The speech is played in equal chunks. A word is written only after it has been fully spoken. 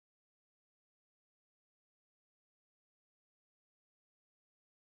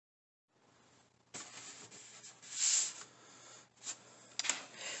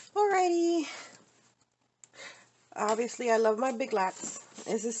Alrighty. Obviously, I love my Big Lots.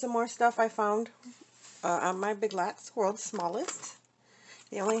 This is some more stuff I found on my Big Lots, world's smallest.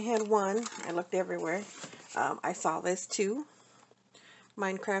 They only had one. I looked everywhere. I saw this too.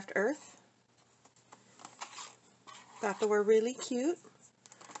 Minecraft Earth. Thought they were really cute.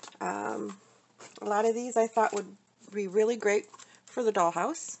 A lot of these I thought would be really great for the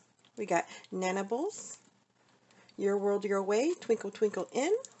dollhouse. We got nanables. Your World Your Way, Twinkle Twinkle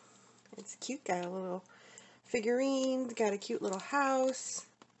In. It's cute, got a little figurines, got a cute little house.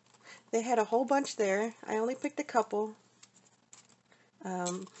 They had a whole bunch there. I only picked a couple.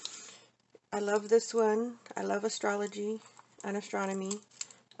 I love this one. I love astrology and astronomy.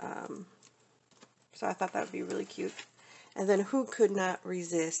 So I thought that would be really cute. And then who could not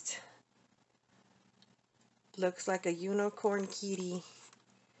resist? Looks like a unicorn kitty.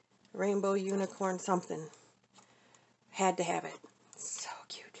 Rainbow unicorn something. Had to have it. So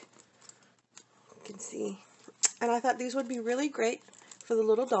cute. You can see. And I thought these would be really great for the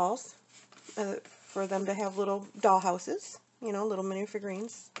little dolls. For them to have little doll houses. You know, little mini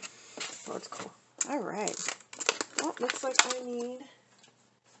figurines. So it's cool. Alright. Well, looks like I need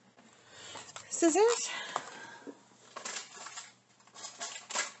scissors.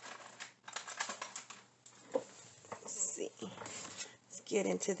 Let's see. Let's get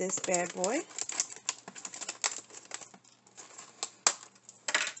into this bad boy.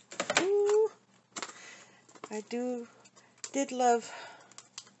 Ooh. I did love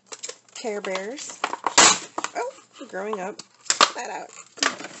Care Bears. Oh, growing up. Get that out.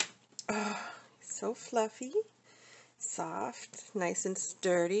 Oh, so fluffy, soft, nice and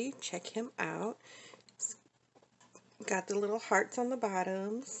sturdy. Check him out. Got the little hearts on the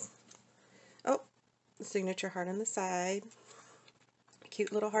bottoms. Oh, the signature heart on the side.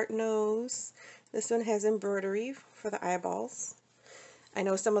 Cute little heart nose. This one has embroidery for the eyeballs. I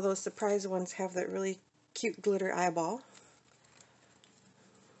know some of those surprise ones have that really cute glitter eyeball.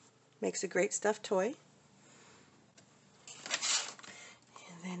 Makes a great stuffed toy.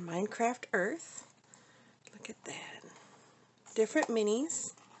 And then Minecraft Earth. Look at that. Different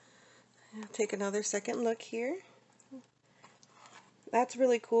minis. I'll take another second look here. That's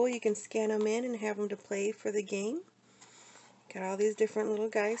really cool. You can scan them in and have them to play for the game. Got all these different little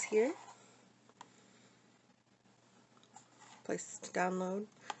guys here. Places to download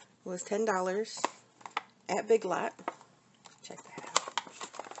was $10 at Big Lot. Check that out.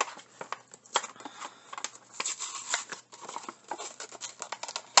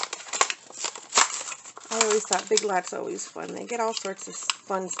 I always thought Big Lot's always fun. They get all sorts of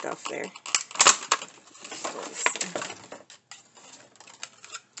fun stuff there.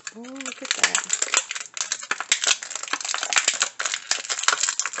 Oh, look at that.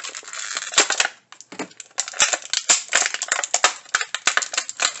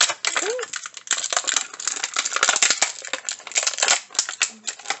 Ooh.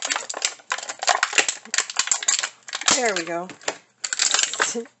 There we go.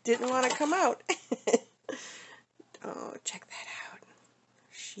 Didn't want to come out. Oh, check that out.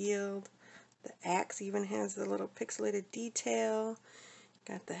 Shield. The axe even has the little pixelated detail.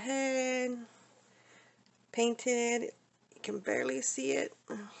 Got the head. Painted. You can barely see it.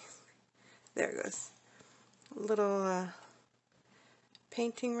 There it goes. A little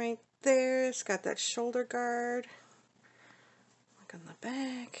painting right there. It's got that shoulder guard. Look on the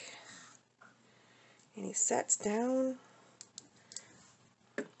back. And he sets down.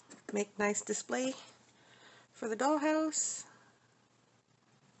 Make nice display for the dollhouse.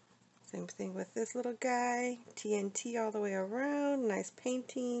 Same thing with this little guy. TNT all the way around. Nice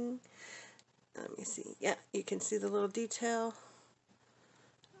painting. Let me see. Yeah, you can see the little detail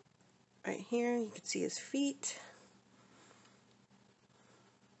right here. You can see his feet.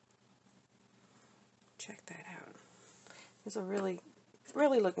 Check that out. This will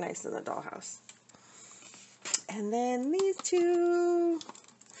really look nice in the dollhouse. And then these two.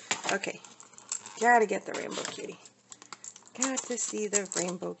 Okay, gotta get the rainbow kitty. Got to see the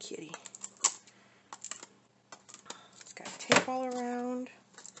rainbow kitty. It's got tape all around.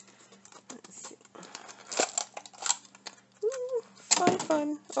 Let's see. Ooh,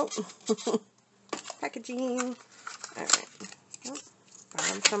 fun. Oh, packaging. Alright. Oh,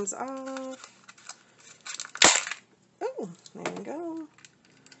 bottom comes off. Oh, there we go.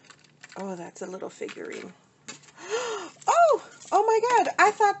 Oh, that's a little figurine. Oh my god,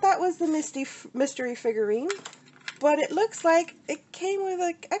 I thought that was the mystery figurine, but it looks like it came with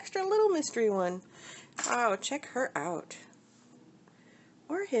an extra little mystery one. Wow, check her out.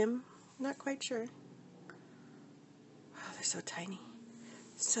 Or him, not quite sure. Oh, they're so tiny.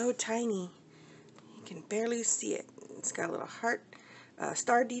 So tiny. You can barely see it. It's got a little heart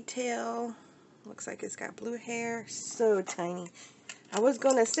Star detail. Looks like it's got blue hair. So tiny. I was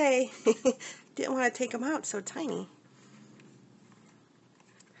gonna say, didn't want to take them out, so tiny.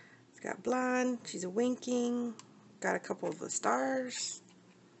 It's got blonde. She's winking. Got a couple of the stars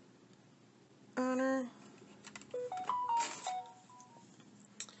on her.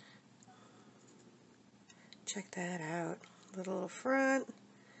 Check that out. Little front.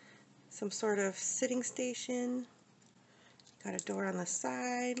 Some sort of sitting station. Got a door on the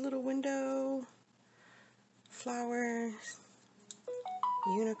side. Little window. Flowers.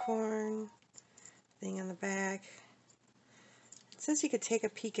 Unicorn. Thing on the back. It says you could take a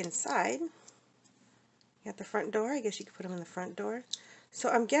peek inside. You got the front door. I guess you could put them in the front door. So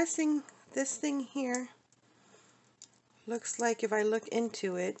I'm guessing this thing here looks like, if I look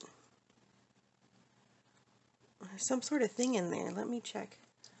into it, there's some sort of thing in there. Let me check.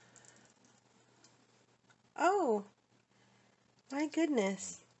 Oh, my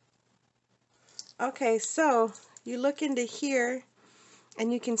goodness. Okay, so you look into here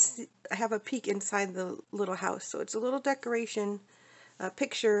and you can see, have a peek inside the little house. So it's a little decoration, a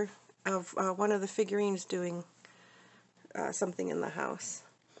picture of one of the figurines doing something in the house.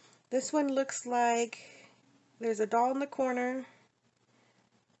 This one looks like there's a doll in the corner.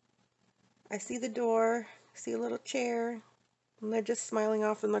 I see the door, see a little chair, and they're just smiling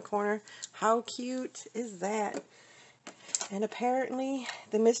off in the corner. How cute is that? And apparently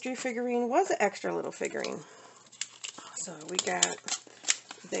the mystery figurine was an extra little figurine. So we got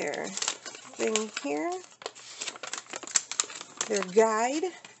their thing here, their guide,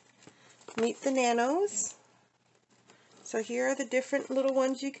 Meet the Nanos. So here are the different little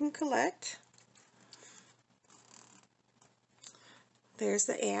ones you can collect. There's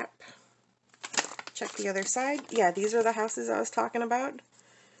the app. Check the other side. Yeah, these are the houses I was talking about.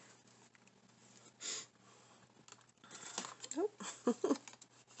 Oh.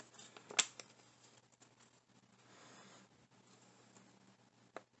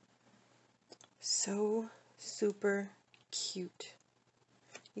 So super cute.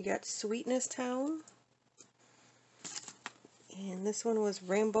 You got Sweetness Town. And this one was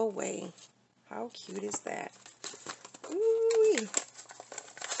Rainbow Way. How cute is that? Ooh.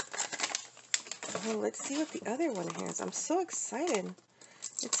 Well, let's see what the other one has. I'm so excited.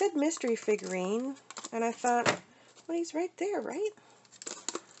 It said mystery figurine, and I thought, well, he's right there, right?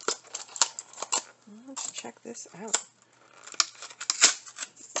 Let's check this out.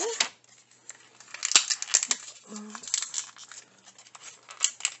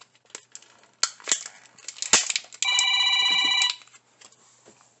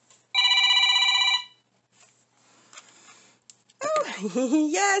 Oh,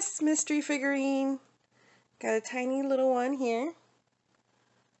 yes, mystery figurine. Got a tiny little one here.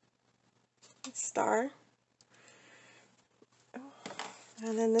 Star. Oh.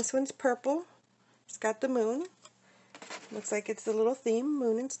 And then this one's purple. It's got the moon. Looks like it's the little theme,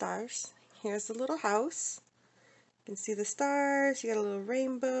 moon and stars. Here's the little house. You can see the stars. You got a little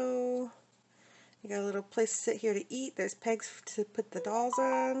rainbow. You got a little place to sit here to eat. There's pegs to put the dolls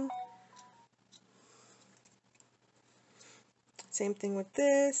on. Same thing with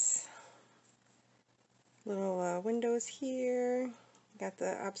this. Little windows here. Got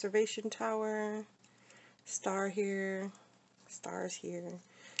the observation tower. Star here. Stars here.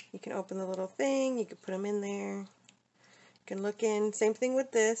 You can open the little thing. You can put them in there. You can look in. Same thing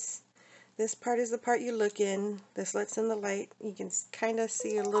with this. This part is the part you look in. This lets in the light. You can kind of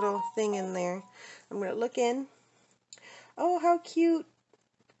see a little thing in there. I'm going to look in. Oh, how cute.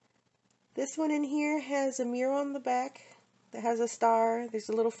 This one in here has a mirror on the back that has a star. There's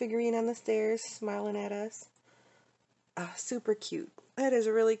a little figurine on the stairs smiling at us. Super cute. That is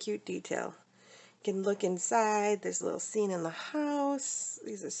a really cute detail. You can look inside. There's a little scene in the house.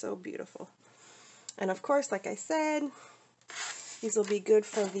 These are so beautiful. And of course, like I said, these will be good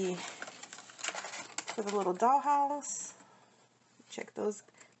for the little dollhouse. Check those.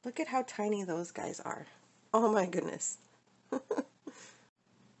 Look at how tiny those guys are. Oh my goodness.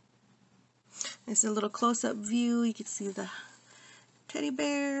 There's a little close-up view. You can see the teddy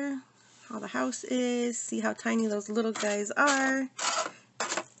bear, how the house is, see how tiny those little guys are.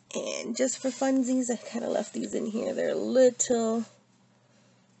 And just for funsies, I kind of left these in here. They're little.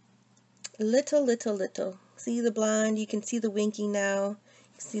 See the blonde? You can see the winking now. You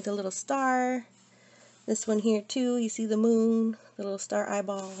can see the little star. This one here too, you see the moon, the little star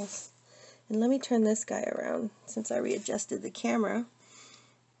eyeballs. And let me turn this guy around since I readjusted the camera.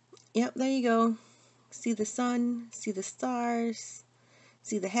 Yep, there you go. See the sun, see the stars,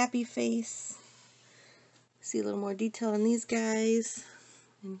 see the happy face. See a little more detail on these guys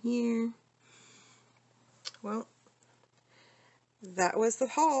in here. Well, that was the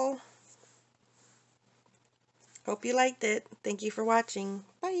haul. Hope you liked it. Thank you for watching.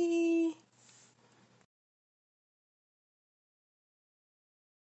 Bye.